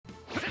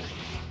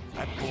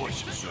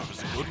should serve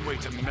as a good way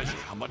to measure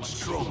how much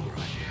stronger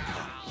I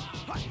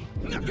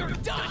become. You're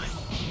done!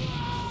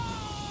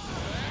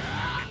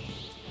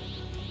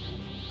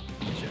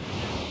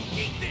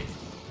 Eat this!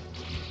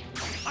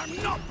 I'm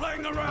not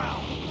playing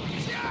around!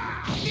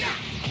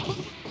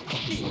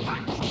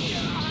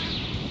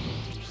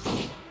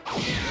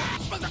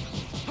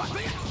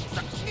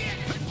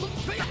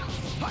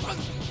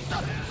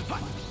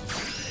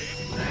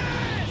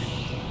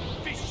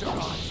 Feast your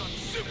eyes on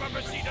Super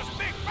Vegeta's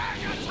Big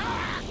Bang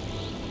Attack!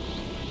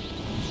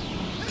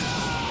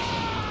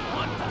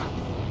 What the?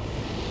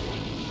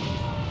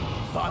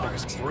 Father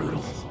is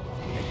brutal.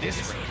 At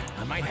this rate,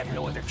 I might have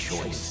no other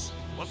choice.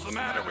 What's the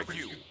matter with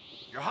you?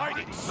 You're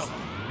hiding something.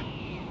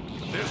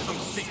 If there's some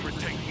secret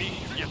technique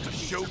you've yet to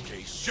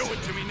showcase, show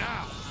it to me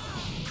now.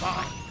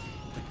 Fine,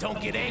 but don't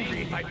get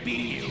angry if I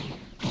beat you.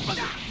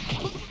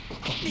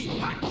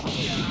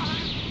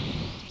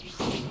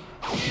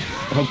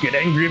 Don't get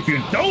angry if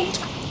you don't!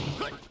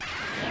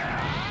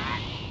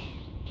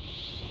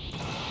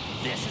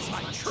 This is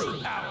my true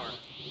power.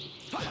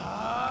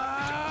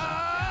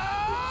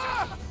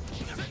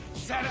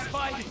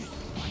 Satisfied?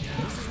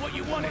 This is what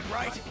you wanted,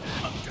 right?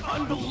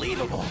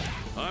 Unbelievable!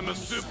 I'm a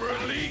super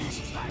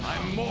elite.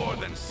 I'm more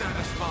than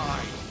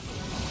satisfied.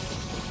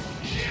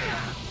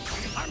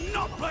 I'm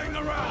not playing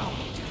around.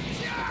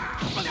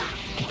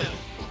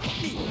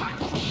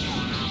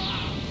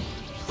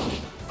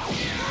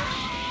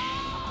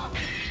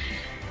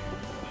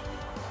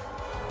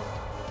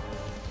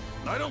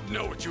 I don't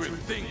know what you were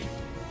thinking,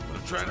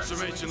 but a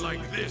transformation like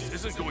this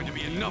isn't going to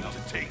be enough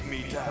to take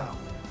me down.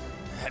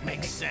 That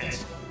makes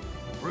sense.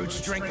 Brute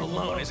strength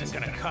alone isn't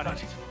gonna cut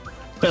it.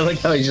 I like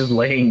how he's just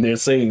laying there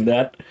saying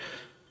that.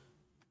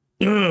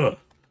 Ugh.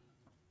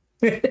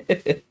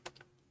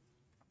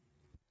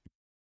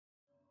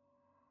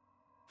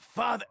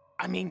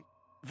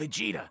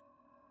 Vegeta.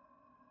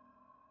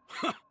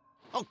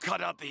 I'll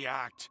cut out the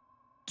act.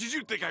 Did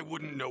you think I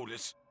wouldn't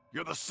notice?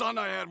 You're the son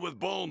I had with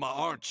Bulma,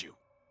 aren't you?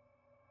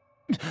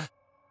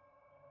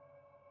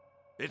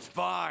 It's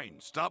fine.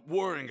 Stop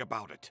worrying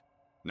about it.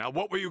 Now,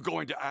 what were you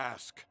going to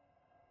ask?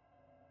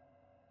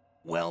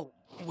 Well,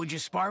 would you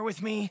spar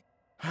with me?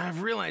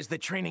 I've realized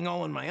that training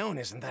all on my own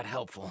isn't that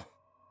helpful.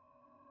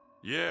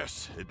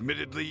 Yes,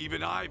 admittedly,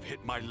 even I've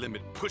hit my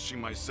limit pushing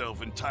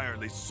myself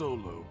entirely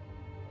solo.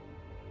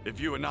 If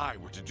you and I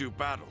were to do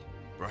battle,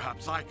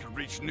 perhaps I could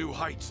reach new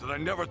heights that I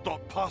never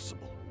thought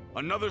possible.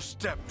 Another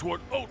step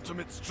toward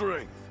ultimate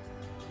strength.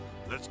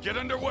 Let's get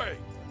underway.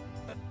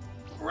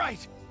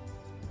 Right.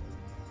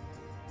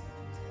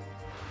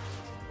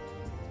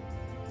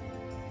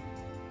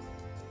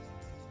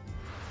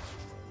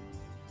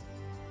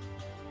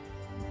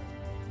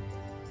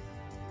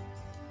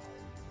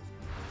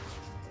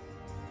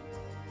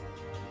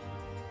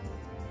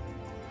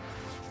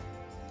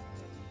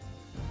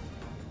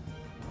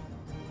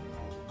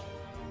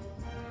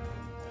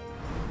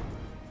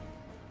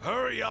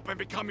 Hurry up and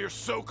become your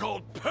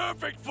so-called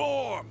perfect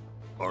form!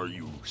 Are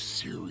you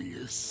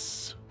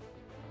serious?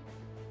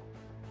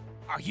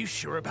 Are you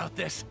sure about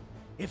this?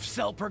 If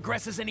Cell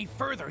progresses any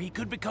further, he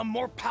could become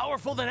more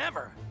powerful than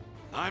ever.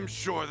 I'm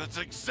sure that's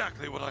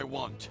exactly what I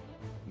want.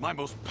 My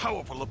most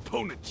powerful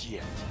opponent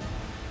yet.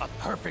 A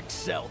perfect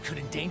Cell could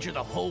endanger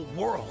the whole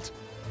world.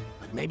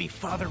 But maybe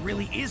Father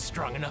really is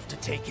strong enough to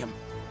take him.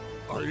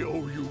 I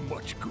owe you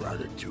much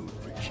gratitude,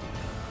 Vegeta.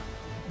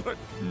 But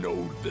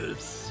know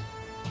this.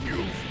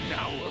 You've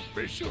now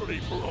officially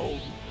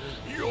blown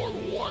your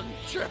one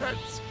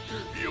chance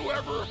you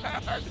ever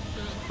had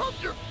of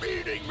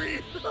defeating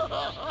me!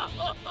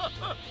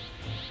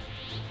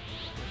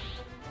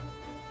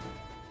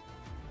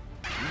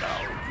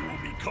 Now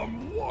you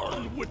become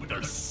one with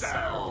the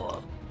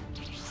Cell!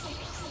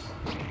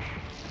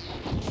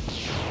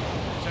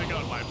 Check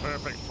out my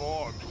perfect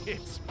form.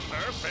 It's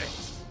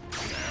perfect.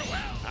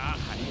 Farewell. I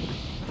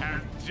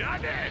have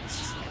done it!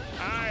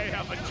 I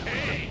have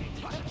attained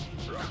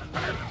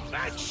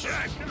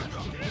perfection!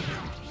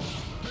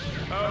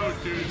 Oh,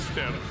 do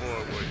step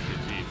forward,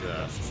 Vegeta.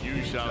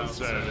 You shall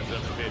serve as a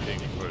fitting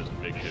first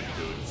victim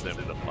to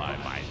exemplify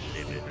my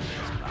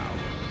limitless power.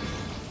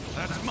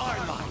 That's my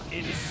line,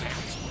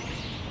 insect.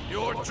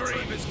 Your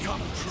dream has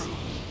come true,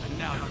 and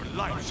now your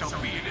life shall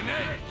be at an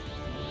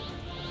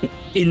end.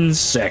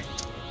 Insect.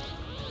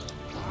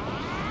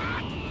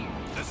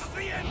 This is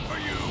the end for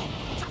you.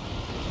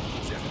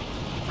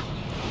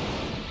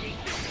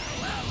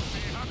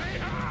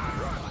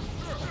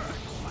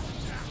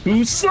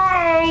 Too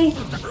slow!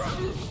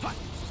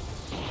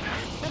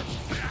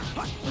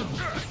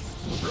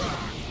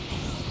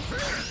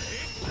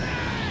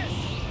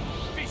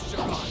 Feast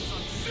your eyes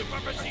on Super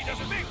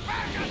Vegeta's Big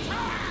Bang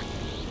Attack!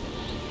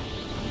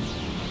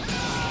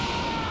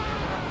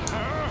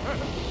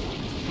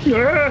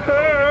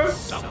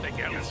 Something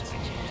else,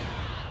 Vegeta.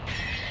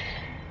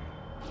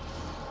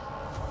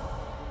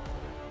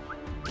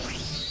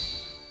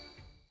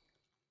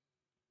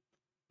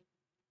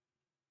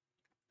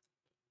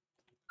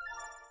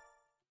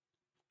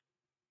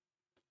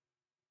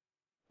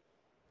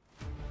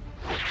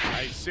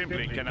 I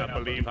simply cannot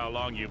believe how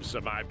long you've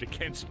survived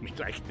against me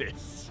like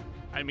this.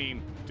 I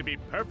mean, to be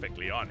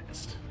perfectly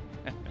honest,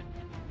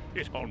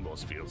 it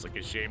almost feels like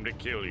a shame to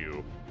kill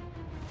you.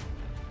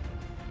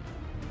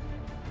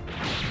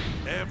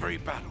 Every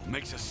battle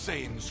makes a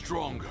Saiyan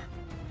stronger.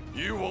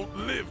 You won't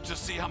live to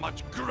see how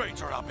much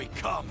greater I'll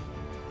become.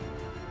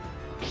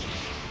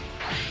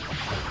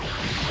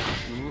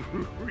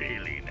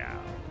 Really now?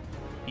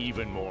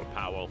 Even more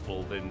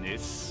powerful than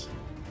this?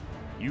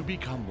 You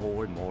become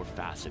more and more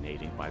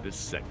fascinating by the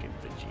second,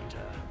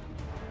 Vegeta.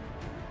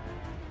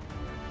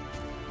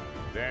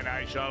 Then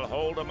I shall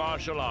hold a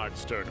martial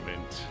arts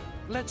tournament.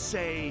 Let's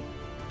say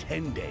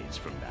 10 days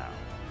from now.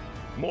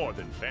 More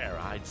than fair,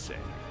 I'd say.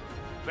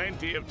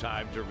 Plenty of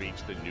time to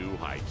reach the new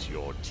heights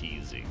you're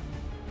teasing.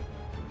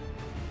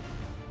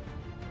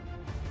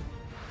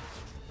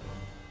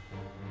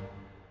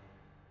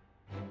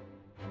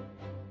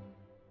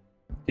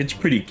 It's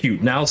pretty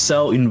cute. Now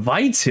Cell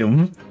invites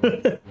him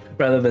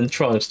rather than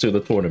Trunks to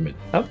the tournament.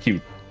 How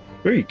cute.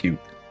 Very cute.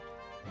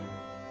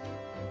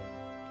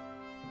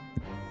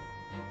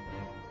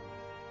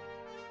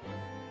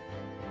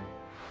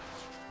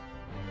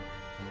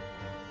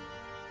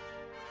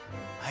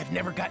 I've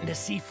never gotten to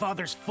see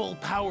Father's full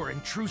power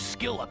and true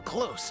skill up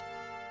close.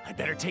 I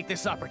better take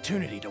this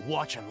opportunity to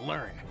watch and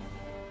learn.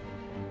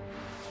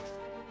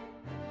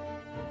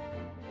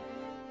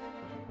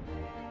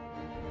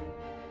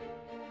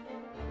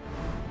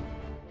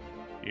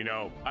 You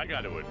know, I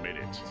gotta admit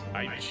it.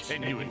 I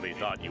genuinely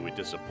thought you would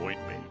disappoint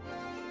me.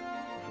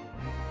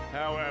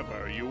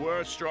 However, you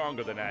were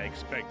stronger than I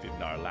expected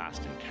in our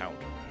last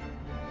encounter.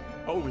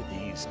 Over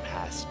these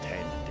past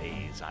 10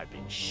 days, I've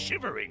been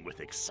shivering with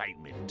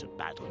excitement to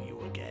battle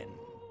you again.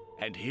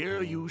 And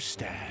here you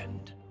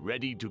stand,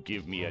 ready to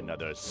give me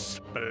another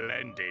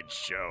splendid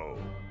show.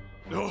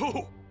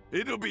 Oh,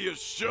 it'll be a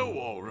show,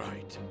 all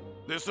right.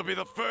 This'll be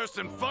the first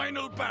and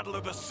final battle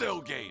of the Cell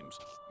Games.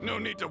 No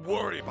need to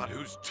worry about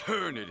whose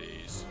turn it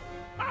is.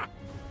 Ha!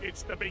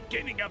 It's the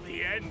beginning of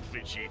the end,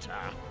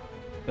 Vegeta.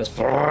 That's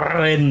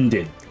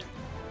splendid.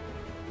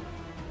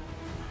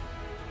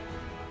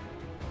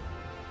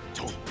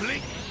 Don't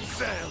blink,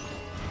 Cell.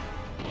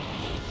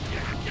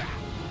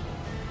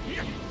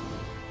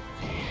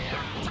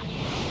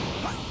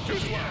 Too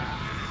slow.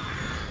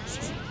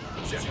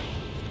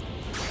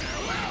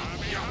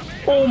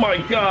 Oh my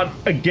god,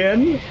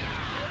 again?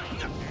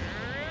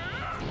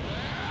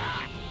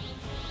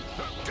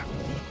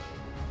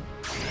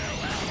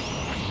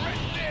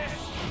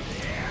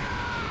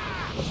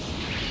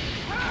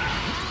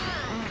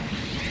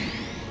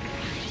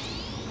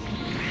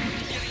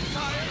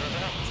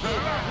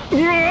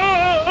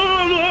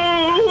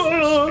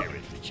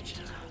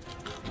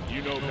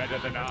 You know better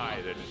than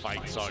I that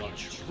fights are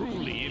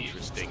truly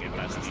interesting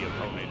unless the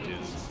opponent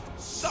is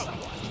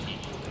somewhat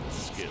equal in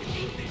skill.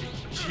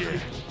 Yeah,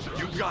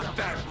 you got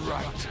that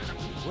right.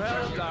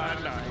 Well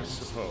done, I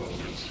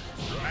suppose.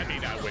 I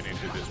mean, I went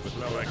into this with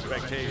low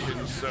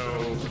expectations,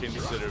 so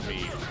consider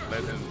me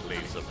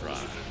pleasantly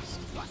surprised.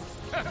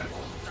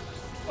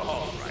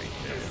 All right,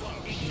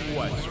 then.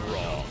 What's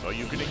wrong? Are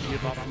you gonna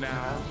give up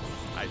now?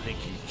 I think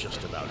you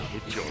just about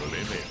hit your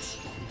limits.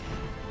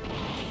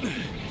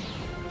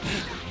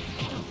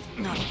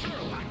 Not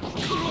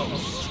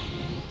close.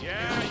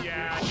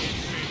 Yeah, it's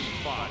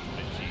been fun,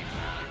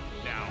 Vegeta.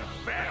 Now,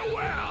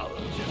 farewell!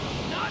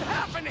 Not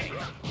happening!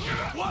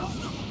 What?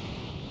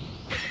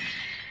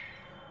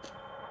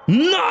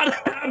 Not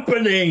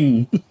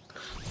happening!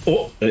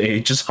 Oh,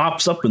 it just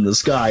hops up in the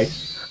sky.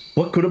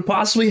 What could have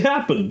possibly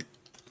happened?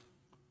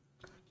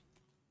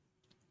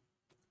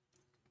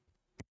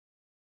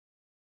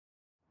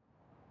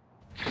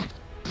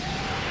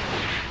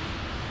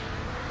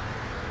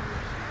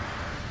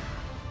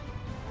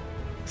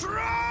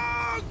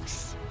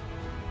 Trunks!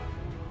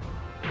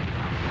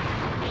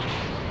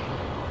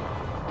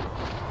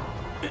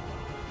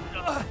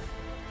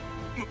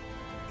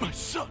 My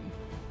son.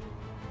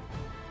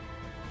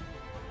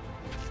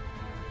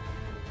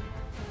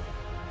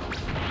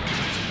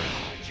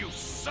 You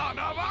son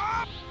of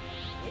a...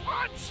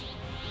 What?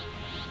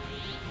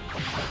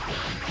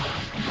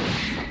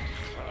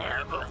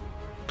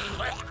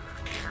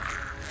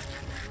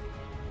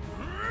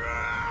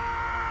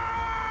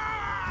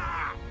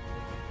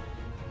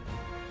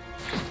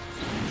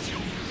 You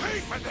pay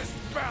for this,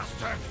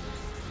 bastard!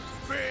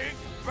 Big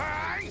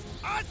Bang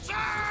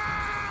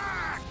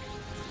Attack!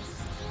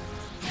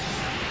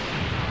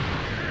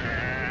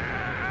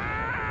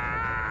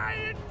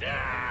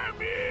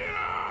 Damn you!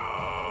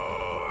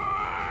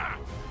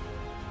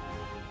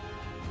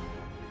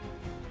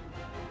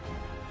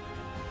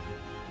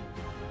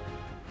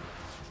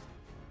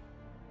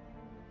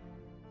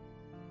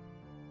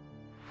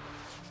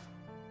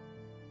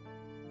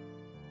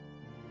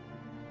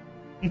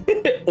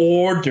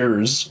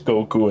 Orders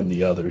Goku and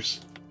the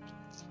others.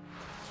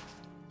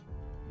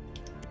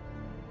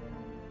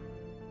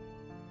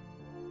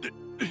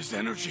 His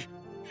energy,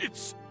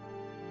 it's...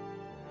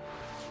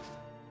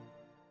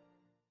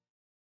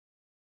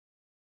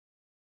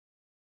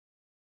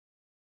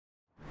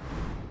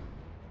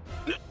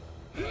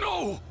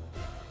 No!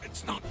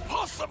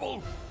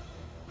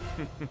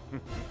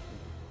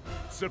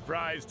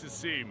 Surprised to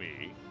see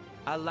me?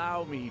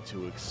 Allow me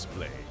to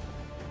explain.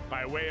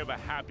 By way of a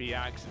happy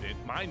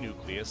accident, my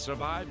nucleus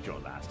survived your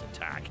last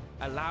attack,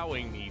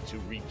 allowing me to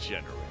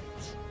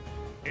regenerate.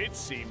 It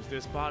seems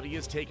this body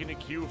has taken a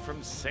cue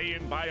from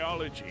Saiyan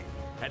biology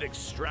and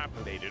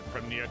extrapolated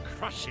from near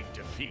crushing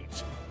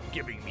defeat,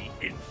 giving me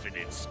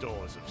infinite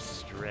stores of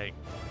strength.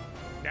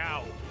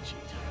 Now,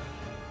 Vegeta,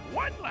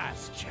 one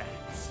last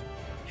chance.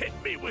 Hit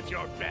me with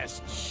your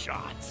best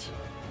shot.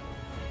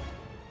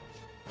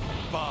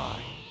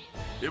 Fine.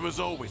 It was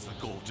always the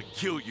goal to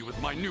kill you with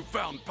my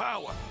newfound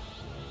power.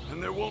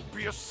 And there won't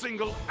be a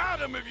single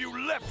atom of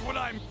you left when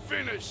I'm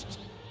finished.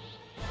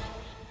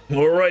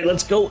 Alright,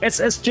 let's go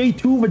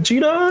SSJ2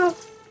 Vegeta!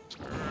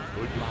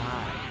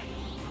 Goodbye,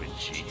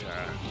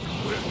 Vegeta.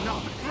 We're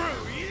not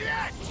through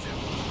yet!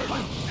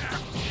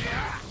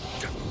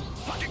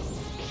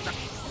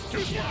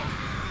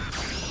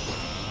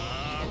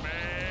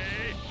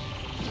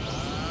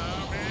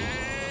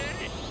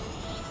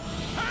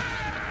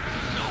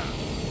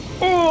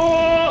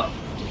 Oh!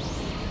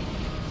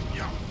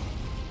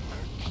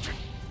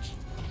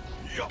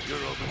 You're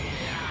over.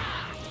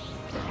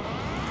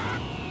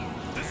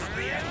 This is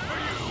the end for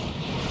you!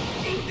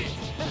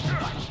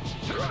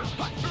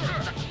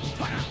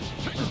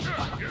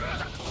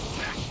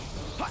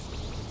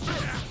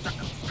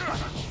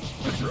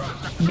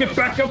 Get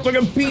back up so I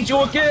can beat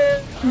you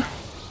again!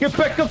 Get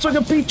back up so I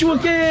can beat you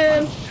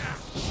again!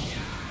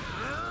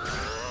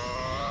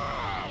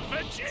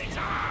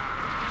 Vegeta!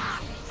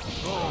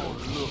 Oh,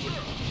 look.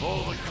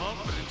 All the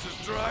confidence has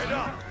dried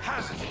up,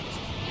 hasn't it?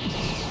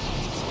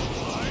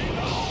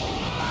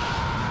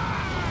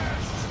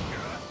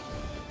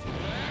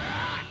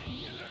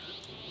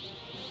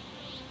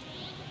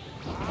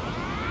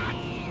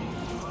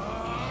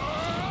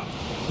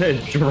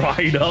 It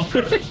dried up.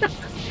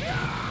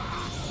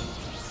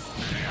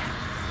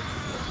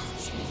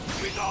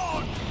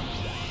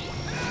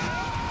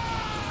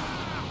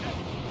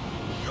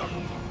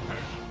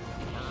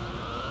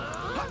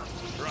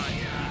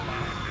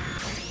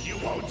 You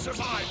won't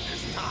survive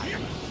this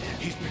time.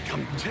 He's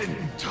become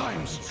 10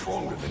 times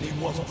stronger than he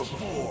was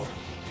before.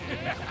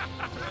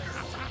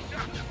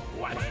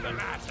 What's the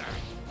matter?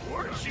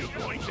 Weren't you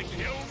going to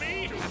kill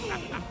me?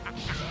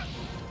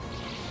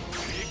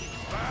 Big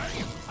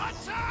Bang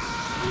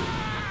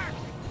attack!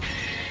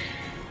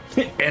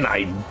 And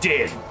I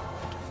did.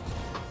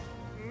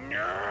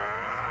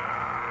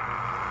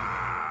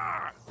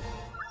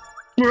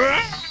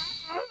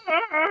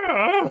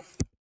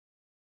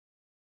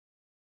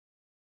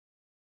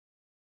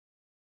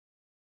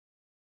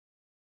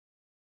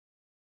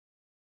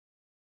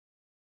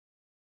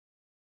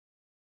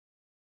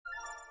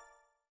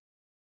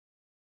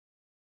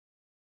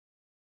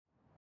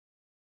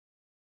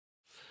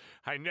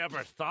 I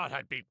never thought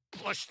I'd be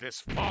pushed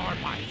this far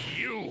by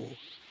you.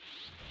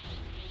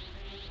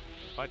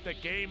 But the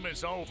game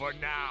is over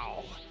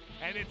now,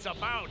 and it's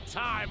about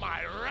time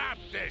I wrap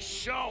this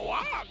show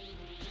up.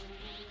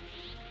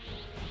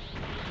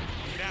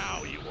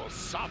 Now you will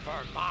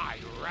suffer my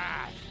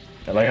wrath.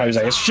 I like how he's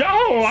like,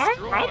 show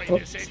Destroy up!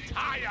 this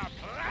entire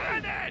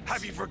planet.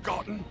 Have you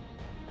forgotten?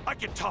 I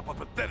can top a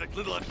pathetic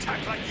little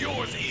attack like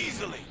yours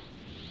easily.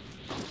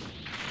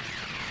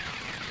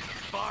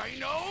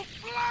 Final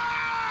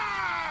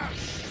Flash!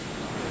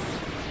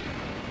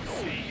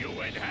 See you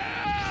in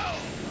hell!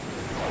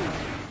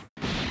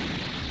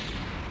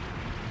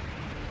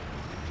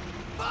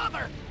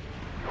 Father!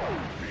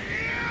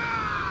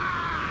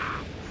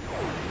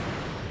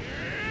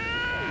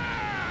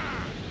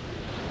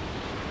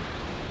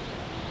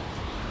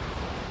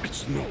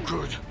 It's no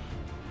good.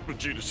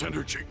 Vegeta's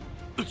energy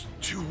is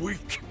too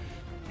weak.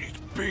 He's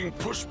being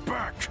pushed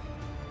back.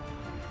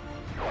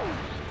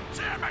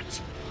 Damn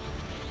it!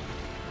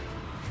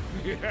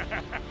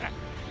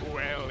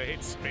 Well,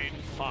 it's been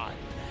fun.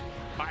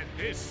 But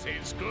this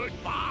is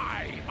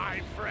goodbye, my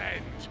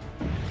friend.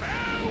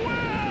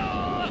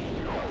 Farewell!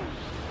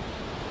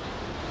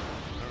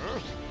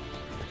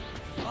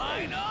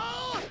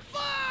 Final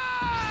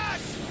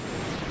Flash!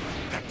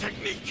 That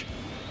technique!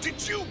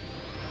 Did you?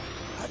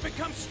 I've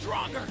become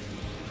stronger.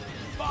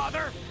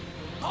 Father,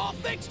 all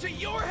thanks to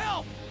your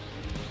help.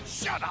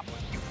 Shut up!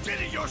 You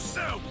did it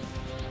yourself!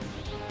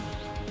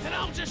 And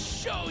I'll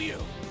just show you.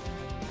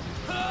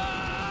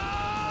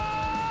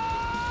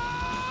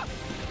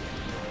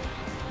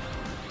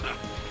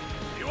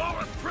 You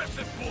are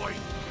impressive, boy!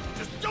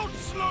 Just don't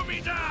slow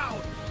me down!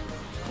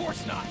 Of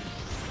course not.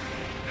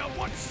 Now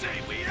what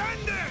say we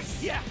end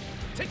this? Yeah,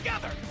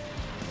 together.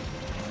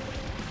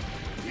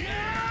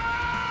 Yeah!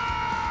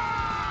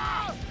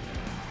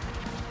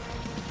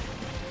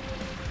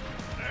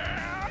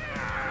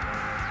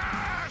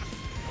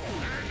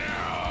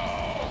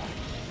 No!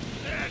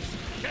 This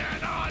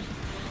cannot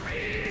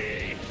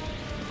be!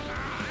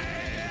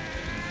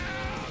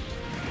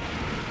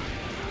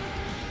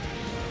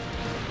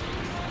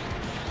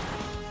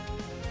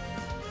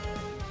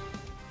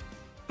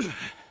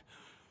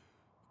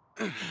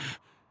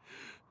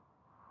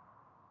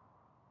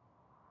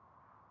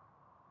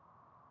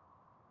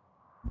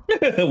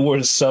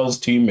 We're Cell's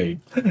teammate.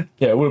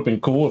 Yeah, it would have been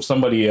cool if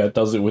somebody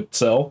does it with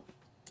Cell.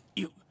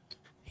 You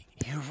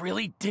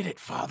really did it,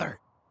 Father.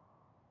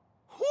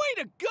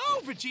 Way to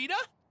go,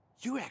 Vegeta!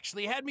 You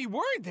actually had me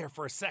worried there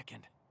for a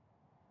second.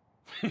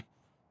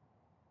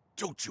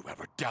 Don't you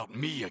ever doubt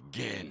me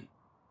again.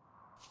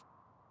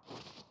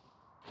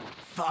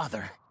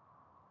 Father.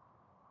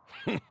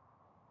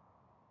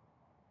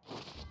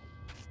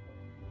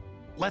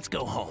 Let's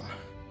go home.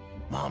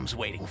 Mom's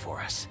waiting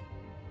for us.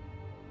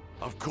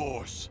 Of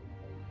course.